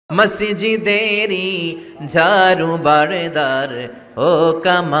মসজিদেরি ঝাড়ু বারদার ও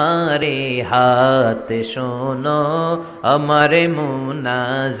কামারে হাত শোনো আমার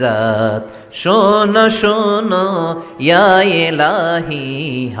মুনাজাত, শোনো শোনো ইয়া ইলাহি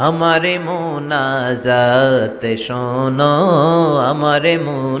আমার মুনাজাত, শোনো আমার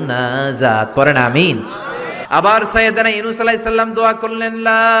মুনাজাত। পড়েন আমিন। আবার সাইয়েদানা ইউনুস আলাইহিস সালাম দোয়া করলেন,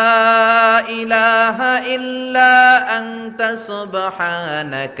 লা ইলাহা ইল্লা আনতা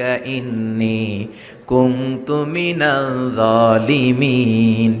সুবহানাকা ইন্নী কুনতু মিনাল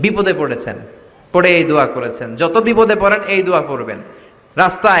যালিমিন। বিপদে পড়েছেন, পড়ে এই দোয়া করেছেন। যত বিপদে পড়েন এই দোয়া পড়বেন।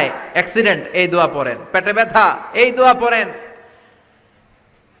 রাস্তায় অ্যাক্সিডেন্ট, এই দোয়া পড়েন। পেটে ব্যথা, এই দোয়া পড়েন।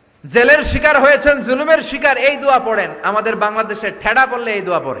 জেলের শিকার হয়েছেন, জুলুমের শিকার, এই দোয়া পড়েন। আমাদের বাংলাদেশে ঠেডা পড়লে এই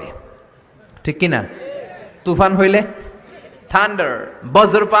দোয়া পড়ে, ঠিক কিনা? তুফান হইলে, থান্ডার,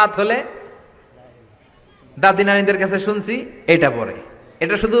 বজ্রপাত হলে, দাদি নানীদের কাছে শুনছি এটা পড়ে।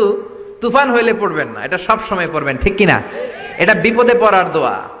 এটা শুধু তুফান হইলে পড়বেন না, এটা সব সময় পড়বেন, ঠিক কিনা? এটা বিপদে পড়ার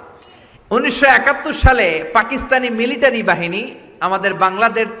দোয়া। 1971 সালে পাকিস্তানি মিলিটারি বাহিনী আমাদের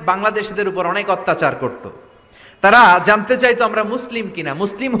বাংলাদেশিদের উপর অনেক অত্যাচার করত। তারা জানতে চাইতো আমরা মুসলিম কিনা।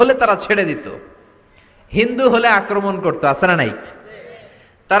 মুসলিম হলে তারা ছেড়ে দিত, হিন্দু হলে আক্রমণ করতো, আছে না নাই?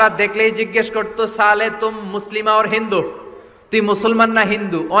 তারা দেখলেই জিজ্ঞেস করতো, সালে তুম মুসলিমা ওর হিন্দু, তুই মুসলমান না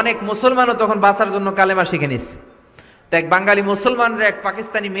হিন্দু? অনেক মুসলমানও তখন বাঁচার জন্য কালেমা শিখে নিস। তো এক বাঙালি মুসলমানরা এক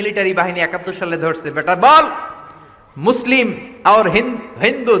পাকিস্তানি মিলিটারি বাহিনী 71 সালে ধরছে, বেটা বল মুসলিম আর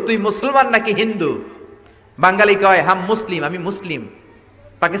হিন্দু, তুই মুসলমান নাকি হিন্দু? বাঙালি কয় হাম মুসলিম, আমি মুসলিম।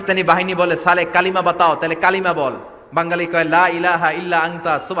 পাকিস্তানি বাহিনী বলে সালে কালিমা বাতাও, তাহলে কালিমা বল। বাঙালি কয় লা ইলাহা ইল্লা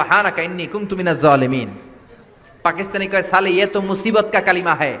আনতা সুবহানাকা ইন্নী কুনতু মিনাজ জালিমিন। पाकिस्तानी कहे साले ये तो मुसीबत का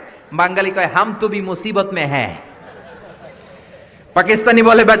कलिमा है। बंगाली कहे हम तो भी मुसीबत में हैं। पाकिस्तानी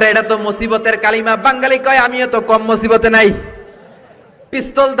बोले बेटा এটা তো মুসিবতের কালিমা। বাঙালি কয় আমিও তো কম মুসিবতে নাই।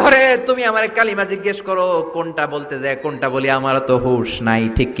 পিস্তল ধরে তুমি আমার কালিমা জিজ্ঞেস করো, কোনটা বলতে যায় কোনটা বলি, আমার তো হুঁশ নাই,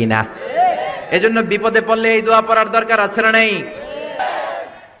 ঠিক কিনা? এজন্য বিপদে পড়লে এই দোয়া পড়ার দরকার আছে না নাই?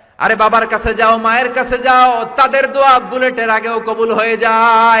 আরে বাবার কাছে যাও, মায়ের কাছে যাও, তাদের দোয়া বুলেটের আগেও কবুল হয়ে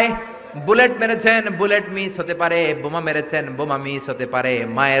যায়। বুলেট মেরেছেন, বুলেট মিস হতে পারে। বোমা মেরেছেন, বোমা মিস হতে পারে।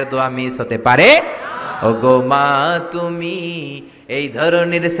 মায়ের দোয়া মিস হতে পারে? ওগো মা তুমি এই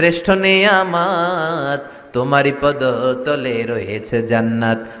ধরনের শ্রেষ্ঠ নেয়ামত, তোমারই পদ তলে রয়েছে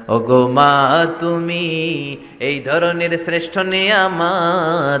জান্নাত। ওগো মা তুমি এই ধরনের শ্রেষ্ঠ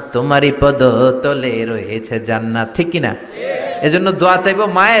নেয়ামত, তোমারই পদ তলে রয়েছে জান্নাত, ঠিক কিনা? এজন্য দোয়া চাইবো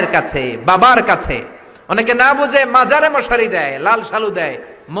মায়ের কাছে, বাবার কাছে। অনেকে না বুঝে মাজারে মশারি দেয়, লাল শালু দেয়,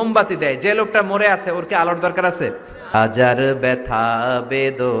 মোমবাতি দেয়। যে লোকটা মরে আছে ওর কি আলোর দরকার আছে? হাজার ব্যথা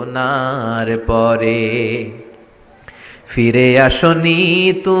বেদনার পরে ফিরে আসনি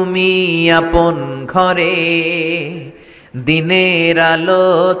তুমি আপন ঘরে, দিনের আলো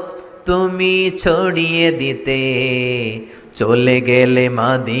তুমি ছড়িয়ে দিতে চলে গেলে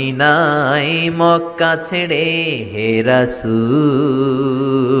মদিনায় মক্কা ছেড়ে। হে রাসূল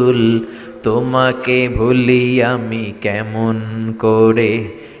তোমাকে ভুলি আমি কেমন করে,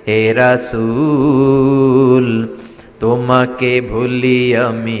 হে রাসূল তোমাকে ভুলি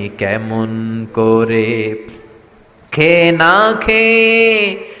আমি কেমন করে। খেয়ে না খেয়ে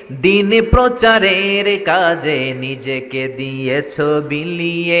দিন প্রচারের কাজে নিজেকে দিয়েছ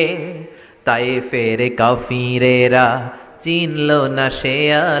বিলিয়ে, তাই ফের কাফিরেরা চিনল না সে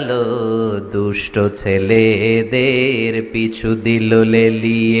আলো, দুষ্ট ছেলেদের পিছু দিল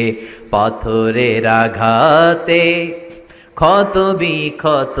লেলিয়ে। পাথরের আঘাতে ক্ষত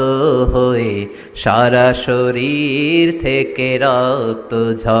বিক্ষত হয়ে সারা শরীর থেকে রক্ত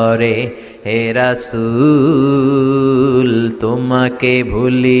ঝরে। হে রাসূল তোমাকে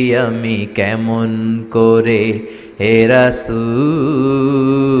ভুলি আমি কেমন করে, হে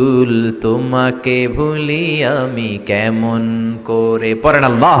রাসূল তোমাকে ভুলি আমি কেমন করে। পড়েন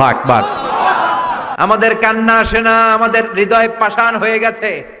আল্লাহু আকবার। আমাদের কান্না আসে না, আমাদের হৃদয় পাষাণ হয়ে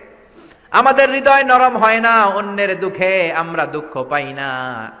গেছে, আমাদের হৃদয় নরম হয় না। অন্যের দুঃখে আমরা দুঃখ পাই না,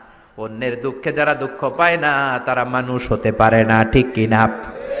 অন্যের দুঃখে যারা দুঃখ পায় না তারা মানুষ হতে পারে না, ঠিক কিনা?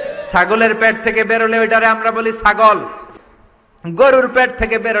 ছাগলের পেট থেকে বেরোলে ওইটারে আমরা বলি ছাগল, গরুর পেট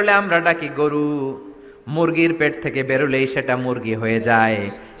থেকে বেরোলে আমরা ডাকি গরু, মুরগির পেট থেকে বেরোলেই সেটা মুরগি হয়ে যায়।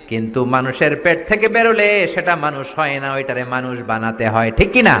 কিন্তু মানুষের পেট থেকে বেরোলে সেটা মানুষ হয় না, ওইটারে মানুষ বানাতে হয়, ঠিক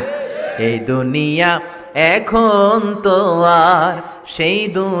কিনা? এই দুনিয়া এখন তো আর সেই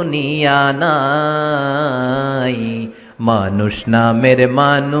দুনিয়া নাই, মানুষ নামের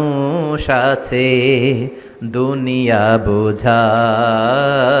মানুষ আছে দুনিয়া বোঝাই।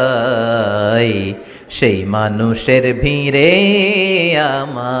 সেই মানুষের ভিড়ে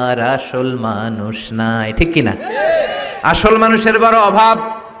আমার আসল মানুষ নাই, ঠিক কিনা? আসল মানুষের বড় অভাব।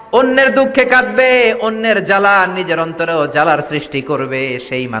 অন্যের দুঃখে কাঁদবে, অন্যের জ্বালা নিজের অন্তরেও জ্বালার সৃষ্টি করবে,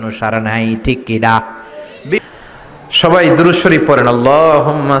 সেই মানুষ আর নাই, ঠিক কি না? সবাই দুরূদ শরীফ পড়েন,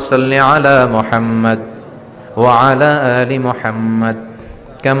 আল্লাহুম্মা সাল্লি আলা মুহাম্মদ ওয়া আলা আলি মুহাম্মদ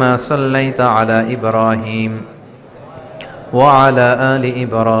কামা সাল্লাইতা আলা ইব্রাহিম ওয়া আলা আলি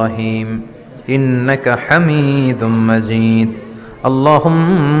ইব্রাহিম ইন্নাকা হামিদুম মাজিদ।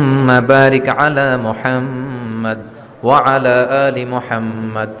 আল্লাহুম্মা বারিক আলা মুহাম্মদ ওয়া আলা আলি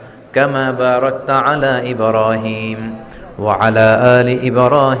মুহাম্মদ কামা বারাকতা আলা ইব্রাহিম ওয়া আলা আলি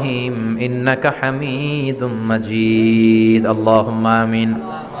ইব্রাহিম ইন্নাকা হামিদুম মাজিদ। আল্লাহুম্মা আমিন।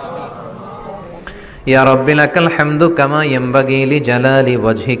 ইয়া রাব্বি লাকাল হামদু কামা ইয়ানবাগি লিজালালি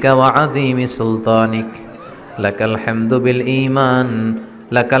ওয়াজহিকা ওয়া আযীমি সুলতানিক। লাকাল হামদু বিল ঈমান,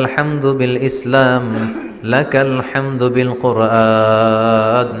 লাকাল হামদু বিল ইসলাম, লাকাল হামদু বিল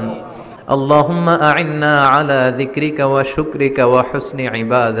কুরআন। আল্লাহুম্মা আ'ইন্না আলা যিকরিকা ওয়া শুকরিকা ওয়া হুসনি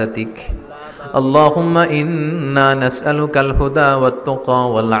ইবাদাতিক। আল্লাহুম্মা ইন্না নাসআলুকাল হুদা ওয়াত তুকা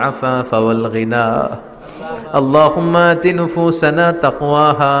ওয়াল আফাফা ওয়াল গিনা। আল্লাহুম্মা আতি নুফুসানা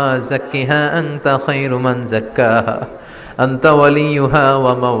তাকওয়াহা যাক্কিহা আনতা খায়রু মান যাক্কাহা আনতা ওয়ালিয়ুহা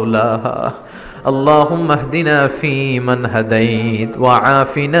ওয়া মাওলাহা। আল্লাহুম্মা ইহদিনা ফীমান হাদাইত ওয়া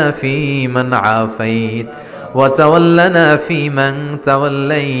আফিনা ফীমান আফাইত ওয়া তাওয়াল্লানা ফীমান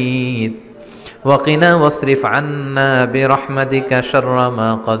তাওয়াল্লাইত ওয়া কিনা ওয়াসরিফ আন্না বিরহমাতিকা শাররা মা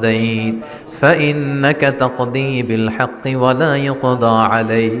কাদাইত فإنك تقضي بالحق ولا يقضى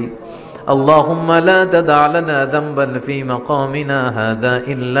عليك. اللهم لا تدع لنا ذنبا في مقامنا هذا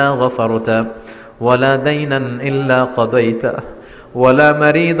إلا غفرته، ولا دينا إلا قضيته، ولا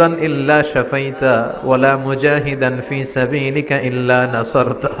مريضا إلا شفيته، ولا مجاهدا في سبيلك إلا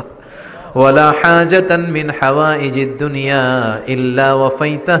نصرته، ولا حاجة من حوائج الدنيا إلا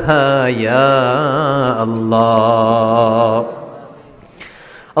وفيتها يا الله.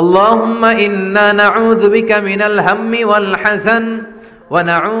 اللهم إنا نعوذ بك من الهم والحزن،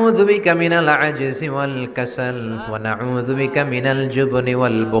 ونعوذ بك من العجز والكسل، ونعوذ بك من الجبن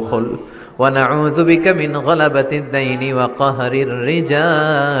والبخل، ونعوذ بك من غلبة الدين وقهر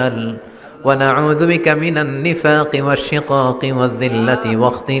الرجال، ونعوذ بك من النفاق والشقاق والذلة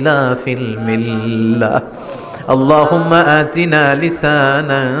واختلاف الملة. اللهم آتنا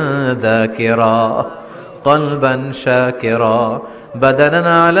لسانا ذاكرا، قلبا شاكرا،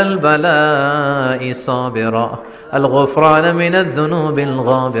 بدنا على البلاء صابرا، الغفران من الذنوب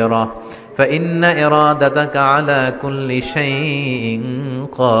الغابرة، فإن إرادتك على كل شيء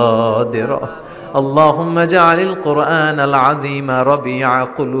قادرة. اللهم اجعل القرآن العظيم ربيع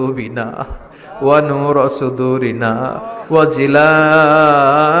قلوبنا ونور صدورنا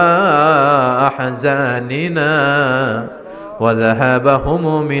وجلاء أحزاننا وذهاب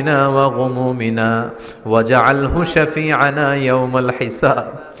همومنا وغمومنا، واجعله شفيعنا يوم الحساب،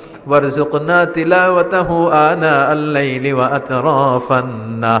 وارزقنا تلاوته آناء الليل وأطراف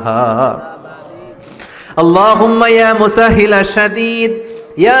النهار. اللهم يا مسهل الشديد،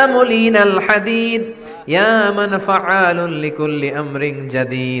 يا ملين الحديد، يا من فعال لكل أمر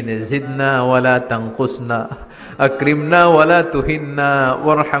جديد، زدنا ولا تنقصنا، أكرمنا ولا تهنا،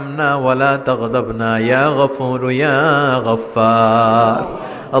 وارحمنا ولا تغضبنا، يا غفور يا غفار.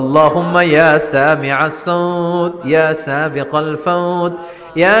 اللهم يا سامع الصوت، يا سابق الفوت،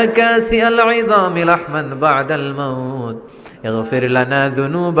 يا كاسئ العظام لحما بعد الموت، اغفر لنا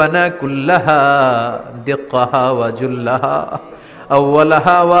ذنوبنا كلها، دقها وجلها،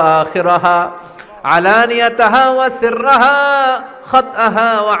 أولها وآخرها، علانيتها وسرها،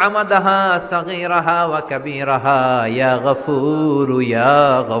 خطأها وعمدها، صغيرها وكبيرها، يا غفور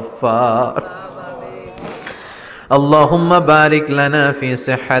يا غفار. اللهم بارك لنا في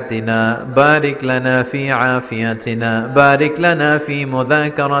صحتنا، بارك لنا في عافيتنا، بارك لنا في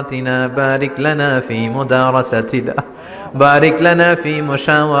مذاكرتنا، بارك لنا في مدارستنا، بارك لنا في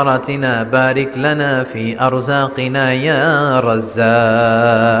مشاورتنا، بارك لنا في أرزاقنا يا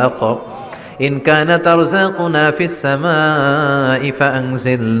رزاق. إن كانت أرزاقنا في السماء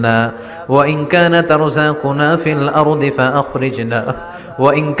فأنزلنا، وإن كانت أرزاقنا في الأرض فأخرجنا،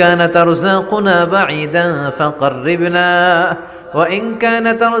 وإن كانت أرزاقنا بعيدا فقربنا، وإن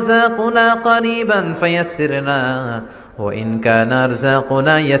كانت أرزاقنا قريبا فيسرنا، وإن كان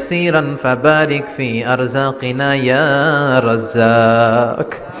أرزاقنا يسيرا فبارك في أرزاقنا يا رزاق.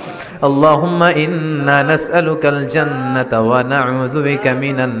 اللهم إنا نسألك الجنة ونعوذ بك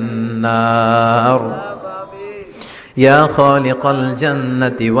من النار، يا خالق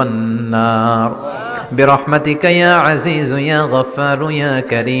الجنة والنار، برحمتك يا عزيز يا غفار يا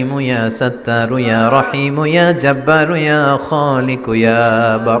كريم يا ستار يا رحيم يا جبار يا خالق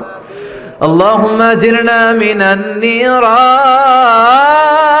يا بر. اللهم أجرنا من النيران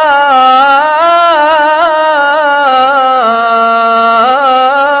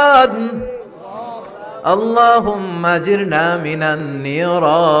أجرنا من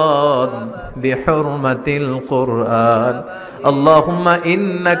النيران بحرمة القرآن اللهم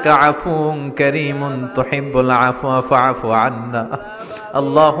إنك عفو كريم تحب العفو فاعف عنا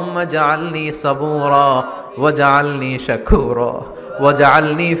اللهم اجعلني صبورا واجعلني شكورا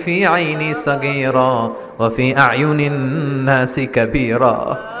واجعلني في عيني صغيرا وفي أعين الناس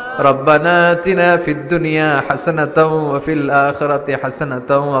كبيرا ربنا آتنا في الدنيا حسنة وفي الآخرة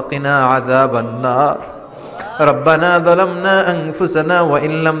حسنة وقنا عذاب النار ربنا ظلمنا أنفسنا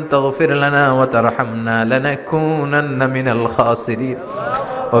وإن لم تغفر لنا وترحمنا لنكونن من الخاسرين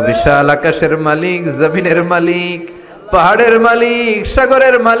وبشال আকাশের মালিক জমিনের মালিক পাহাড়ের মালিক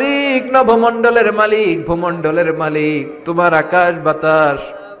সাগরের মালিক নভমণ্ডলের মালিক ভূমণ্ডলের মালিক তোমার আকাশ বাতাস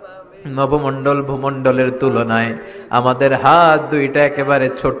নবমণ্ডল ভূমণ্ডলের তুলনায় আমাদের হাত দুইটা একেবারে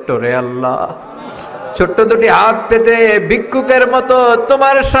ছোট্ট রে আল্লাহ ছোট্ট দুটি হাত পেতে ভিক্ষুকের মতো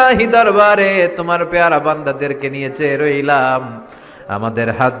তোমার শাহী দরবারে তোমার পেয়ারা বান্দাদেরকে নিয়ে চেয়ে রইলাম আমাদের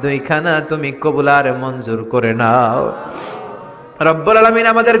হাত দুইখানা তুমি কবুল আর মঞ্জুর করে নাও রব্বুল আলামিন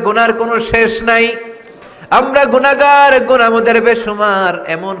আমাদের গুনার কোনো শেষ নাই আমরা গুনাহগার গুনাহ আমাদের বেশুমার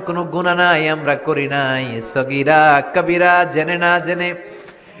এমন কোনো গুনাহ নাই আমরা করি নাই সগীরা কবিরা জেনে না জেনে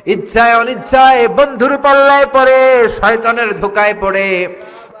ইচ্ছায় অনিচ্ছায় বন্ধুর পাল্লায় পড়ে শয়তানের ধোকায় পড়ে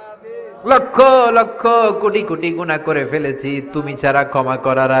লক্ষ লক্ষ কোটি কোটি গুনাহ করে ফেলেছি তুমি ছাড়া ক্ষমা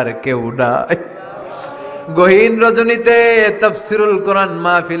করার আর কেউ নাই গহীন রজনীতে তাফসীরুল কোরআন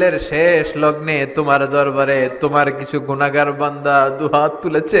মাহফিলের শেষ লগ্নে তোমার দরবারে তোমার কিছু গুনাহগার বান্দা দুহাত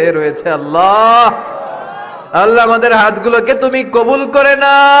তুলেছে রয়েছে আল্লাহ আল্লাহ আমাদের হাতগুলোকে তুমি কবুল করে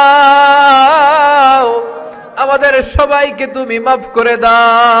নাও আমাদের সবাইকে তুমি মাফ করে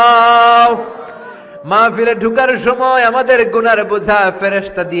দাও মাহফিলে ঢুকার সময় আমাদের গুনার বোঝা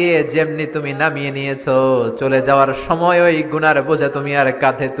ফেরেশতা দিয়ে যেমনি তুমি নামিয়ে নিয়েছো চলে যাওয়ার সময় ওই গুনার বোঝা তুমি আর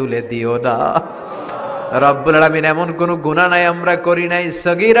কাঁধে তুলে দিও না রব্বুল আলামিন এমন কোন গুনাহ নাই আমরা করি নাই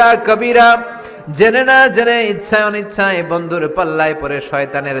সগীরা কবিরা জেনে না জেনে ইচ্ছায় অনিচ্ছায় বন্ধুর পাল্লায় পড়ে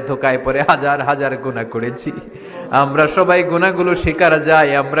শয়তানের ধোকায় পড়ে হাজার হাজার গুনাহ করেছি আমরা সবাই গুনাহগুলো স্বীকার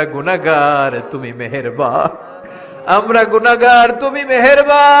যাই আমরা গুনাহগার তুমি মেহেরবান আমরা গুনাহগার তুমি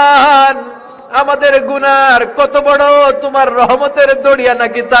মেহেরবান আমাদের গুনার কত বড় তোমার রহমতের দরিয়া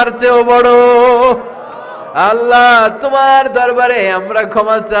নাকি তার চেয়েও বড় আল্লাহ তোমার দরবারে আমরা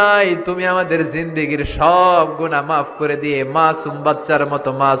ক্ষমা চাই তুমি আমাদের জিন্দেগীর সব গুনাহ মাফ করে দিয়ে মাসুম বাচ্চার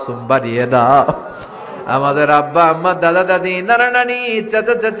মতো মাসুম বানিয়ে দাও আমাদের আব্বা আম্মা দাদা দাদি নানা নানি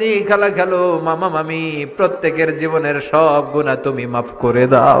চাচা চাচি খালা খালু মামা মামি প্রত্যেকের জীবনের সব গুনাহ তুমি মাফ করে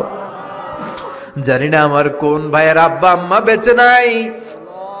দাও জানি না আমার কোন ভাইয়ের আব্বা আম্মা বেঁচে নাই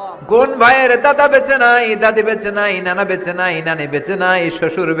কোন ভাইয়ের দাদা বেঁচে নাই দাদি বেঁচে নাই নানা বেঁচে নাই নানি বেঁচে নাই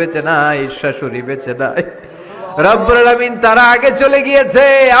শ্বশুর বেঁচে নাই শাশুড়ি বেঁচে নাই রব্বুল আলামিন তারা আগে চলে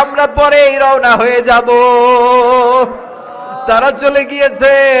গিয়েছে আমরা পরেই রওনা হয়ে যাব তারা চলে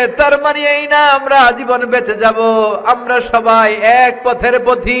গিয়েছে তার মানে এই না আমরা আজীবন বেঁচে যাব আমরা সবাই এক পথের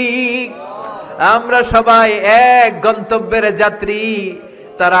পথিক আমরা সবাই এক গন্তব্যের যাত্রী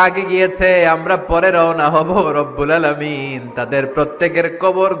তারা আগে গিয়েছে আমরা পরে রওনা হব রব্বুল আলামিন তাদের প্রত্যেকের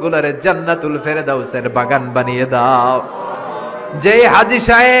কবরগুলোরে জান্নাতুল ফেরদাউসের বাগান বানিয়ে দাও যে হাজী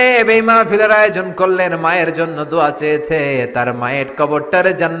সাহেব এই মাহফিলের আয়োজন করলেন মায়ের জন্য দোয়া চেয়েছে তার মায়ের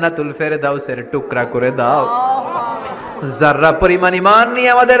কবরটারে জান্নাতুল ফেরদাউসের টুকরা করে দাও যারা পরিমাণ ঈমান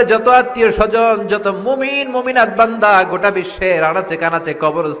নিয়ে আমাদের যত আত্মীয় স্বজন যত মুমিন মুমিনাত বান্দা গোটা বিশ্বের আনাচে কানাচে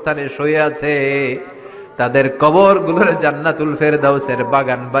কবরস্থানে শুয়ে আছে তাদের কবরগুলোর জান্নাতুল ফেরদাউসের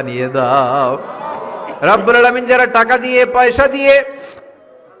বাগান বানিয়ে দাও রব্বুল আলামিন যারা টাকা দিয়ে পয়সা দিয়ে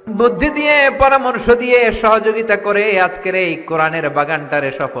বুদ্ধি দিয়ে পরামর্শ দিয়ে সহযোগিতা করে আজকের এই কোরআনের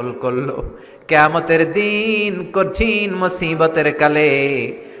বাগানটারে সফল করলো কিয়ামতের দিন কঠিন মুসিবতের কালে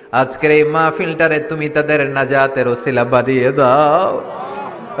আজকের এই মাহফিলটারে তুমি তাদের নাজাতের ওসিলা বানিয়ে দাও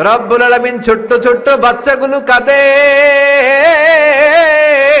রব্বুল আলামিন ছোট্ট ছোট্ট বাচ্চাগুলো কাঁদে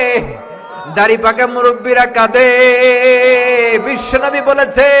দাড়ি পাকা মুরব্বীরা কাঁদে বিশ্বনবী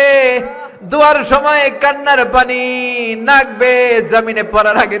বলেছে দোয়ার সময় কান্নার পানি নাকবে জমিনে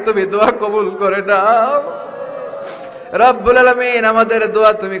পড়ার আগে তুমি দোয়া কবুল করে নাও রব্বুল আলামিন আমাদের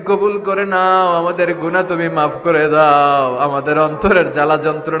দোয়া তুমি কবুল করে নাও আমাদের গুনাহ তুমি মাফ করে দাও আমাদের অন্তরের জ্বালা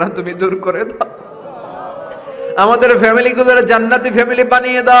যন্ত্রণা তুমি দূর করে দাও আমাদের ফ্যামিলিগুলোর জান্নাতি ফ্যামিলি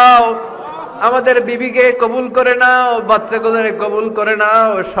বানিয়ে দাও আমাদের বিবিকে কবুল করে নাও বাচ্চাগুলোরে কবুল করে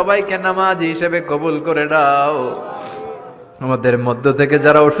নাও সবাইকে নামাজি হিসেবে কবুল করে নাও আমাদের মধ্য থেকে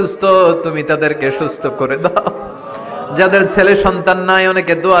যারা অসুস্থ তুমি তাদেরকে সুস্থ করে দাও যাদের ছেলে সন্তান নাই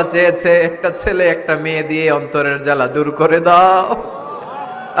অনেকে দোয়া চেয়েছে একটা ছেলে একটা মেয়ে দিয়ে অন্তরের জ্বালা দূর করে দাও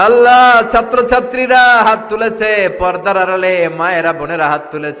আল্লাহ, ছাত্রছাত্রীরা হাত তুলেছে, পর্দার আড়ালে মায়েরা বোনেরা হাত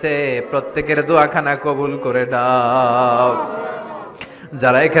তুলেছে, প্রত্যেকের দোয়াখানা কবুল করে দাও।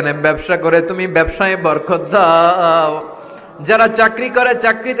 যারা এখানে ব্যবসা করে তুমি ব্যবসায় বরকত দাও, যারা চাকরি করে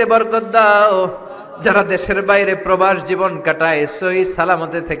চাকরিতে বরকত দাও, যারা দেশের বাইরে প্রবাস জীবন কাটায় সহি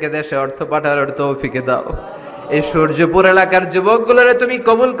সালামতে থেকে দেশে অর্থ পাঠানোর তৌফিক দাও। এই সূর্যপুর এলাকার যুবকগুলোরে তুমি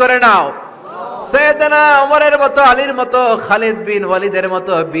কবুল করে নাও। সৈয়দনা ওমরের মতো, আলীর মতো, খালিদ বিন ওয়ালিদের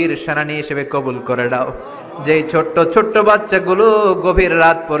মতো বীর সেনানী হিসেবে কবুল করে নাও। যেই ছোট্ট ছোট্ট বাচ্চাগুলো গভীর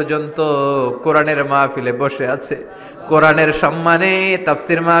রাত পর্যন্ত কোরআনের মাহফিলে বসে আছে, কোরআনের সম্মানে,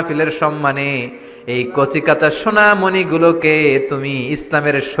 তাফসির মাহফিলের সম্মানে এই কচিকাতা সোনামণিগুলোকে তুমি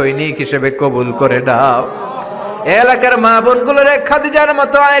ইসলামের সৈনিক হিসেবে কবুল করে দাও। এলাকার মা বোনগুলোরে খাদিজার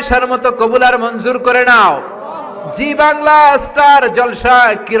মতো, আয়েশার মতো কবুল আর মঞ্জুর করে নাও। জি বাংলা, স্টার জলসা,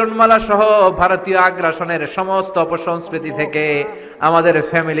 কিরণমালা সহ ভারতীয় আগ্রাসনের সমস্ত অপসংস্কৃতি থেকে আমাদের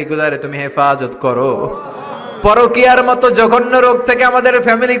ফ্যামিলিগুলোরে তুমি হেফাজত করো। পরকীয়ার মতো জঘন্য রোগ থেকে আমাদের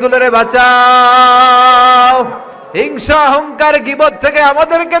ফ্যামিলিগুলোরে বাঁচাও। হিংসা, অহংকার, গীবত থেকে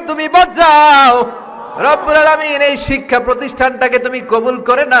আমাদেরকে তুমি বাঁচাও। রব্বুল আলামিন, এই শিক্ষা প্রতিষ্ঠানটাকে তুমি কবুল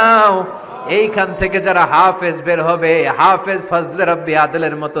করে নাও। এইখান থেকে যারা হাফেজ বের হবে, হাফেজ ফজলে রব্বি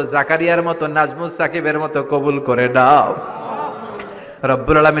আদলের মতো, জাকারিয়ার মতো, নাজমুস সাকিবের মতো কবুল করে দাও।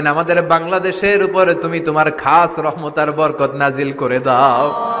 রব্বুল আলামিন, আমাদের বাংলাদেশের উপরে তুমি তোমার খাস রহমত আর বরকত নাজিল করে দাও।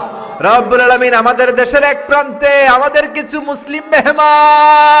 রব্বুল আলামিন, আমাদের দেশের এক প্রান্তে আমাদের কিছু মুসলিম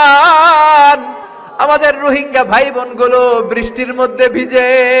মেহমান, আমাদের রোহিঙ্গা ভাই বোনগুলো বৃষ্টির মধ্যে ভিজে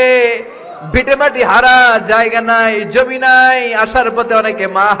ভিটেমাটি হারা, জায়গা নাই, জমি নাই, আসার পথে অনেকে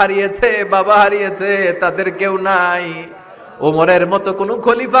মা হারিয়েছে, বাবা হারিয়েছে, তাদের কেউ নাই। ওমরের মতো কোনো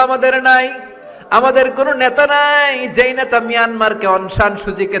খলিফা আমাদের নাই, আমাদের কোনো নেতা নাই যেই নেতা মিয়ানমারকে অনশান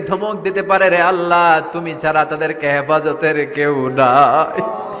সূচিকে ধমক দিতে পারে। রে আল্লাহ, তুমি ছাড়া তাদেরকে হেফাজতের কেউ নাই।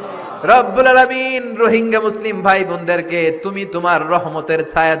 রব্বুল আলামিন, রোহিঙ্গা মুসলিম ভাই বোনদেরকে তুমি তোমার রহমতের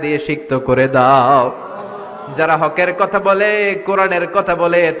ছায়া দিয়ে সিক্ত করে দাও। যারা হকের কথা বলে, কোরআনের কথা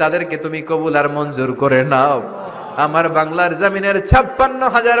বলে, তাদেরকে তুমি কবুল আর মঞ্জুর করে নাও। আমার বাংলার জমিনের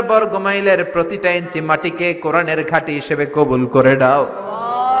 56,000 বর্গ মাইলের প্রতিটা ইঞ্চি মাটিকে কোরআনের ঘাঁটি হিসেবে কবুল করে দাও।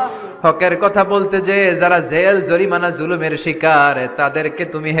 হকের কথা বলতে যে যারা জেল জরিমানা জুলুমের শিকার, তাদেরকে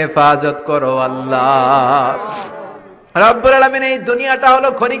তুমি হেফাজত করো আল্লাহ। রব্বুল আলামিন, এই দুনিয়াটা হলো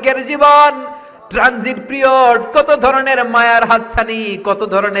ক্ষণিকের জীবন, ট্রানজিট পিরিয়ড। কত ধরনের মায়ার হাতছানি, কত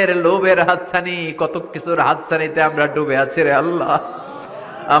ধরনের লোভের হাতছানি, কত কিছুর হাতছানিতে আমরা ডুবে আছি রে আল্লাহ।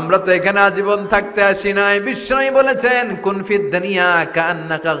 আমরা তো এখানে আজীবন থাকতে আসি নাই। বিশ্বনবী বলেছেন, কুন ফিদ দুনিয়া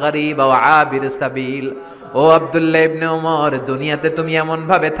কান্নাকা গরীব ওয়া আবির সাবিল। ও আব্দুল্লাহ ইবনে ওমর, দুনিয়াতে তুমি এমন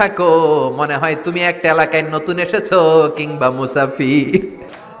ভাবে থাকো মনে হয় তুমি একটা এলাকায় নতুন এসেছো কিংবা মুসাফির।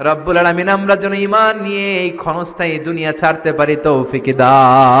 রব্বুল আলামিন, আমরা যেন ঈমান নিয়ে এই ক্ষণস্থায়ী দুনিয়া ছাড়তে পারি তৌফিক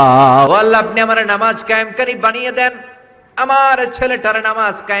দাও। আল্লাহ, আপনি আমার নামাজ কায়েমকারী বানিয়ে দেন, আমার ছেলেটার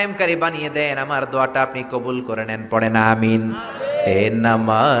নামাজ কায়েমকারী বানিয়ে দেন। আমার দোয়াটা আপনি কবুল করে নেন, পড়েন আমিন। হে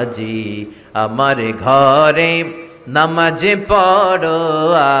নামাজি আমার ঘরে নামাজে পড়ো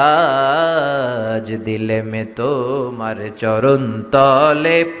আজ, দিলে মে তোমার চরণ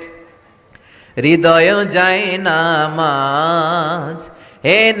তলে হৃদয় যায় নামাজ।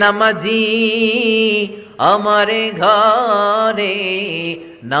 হে নামাজি আমার ঘরে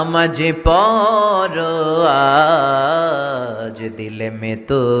নামাজে পড়ো আজ, দিলে মে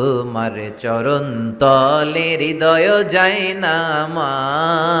তোমার চরণ তলে হৃদয় যায়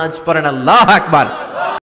নামাজ। পড়েন আল্লাহু আকবার।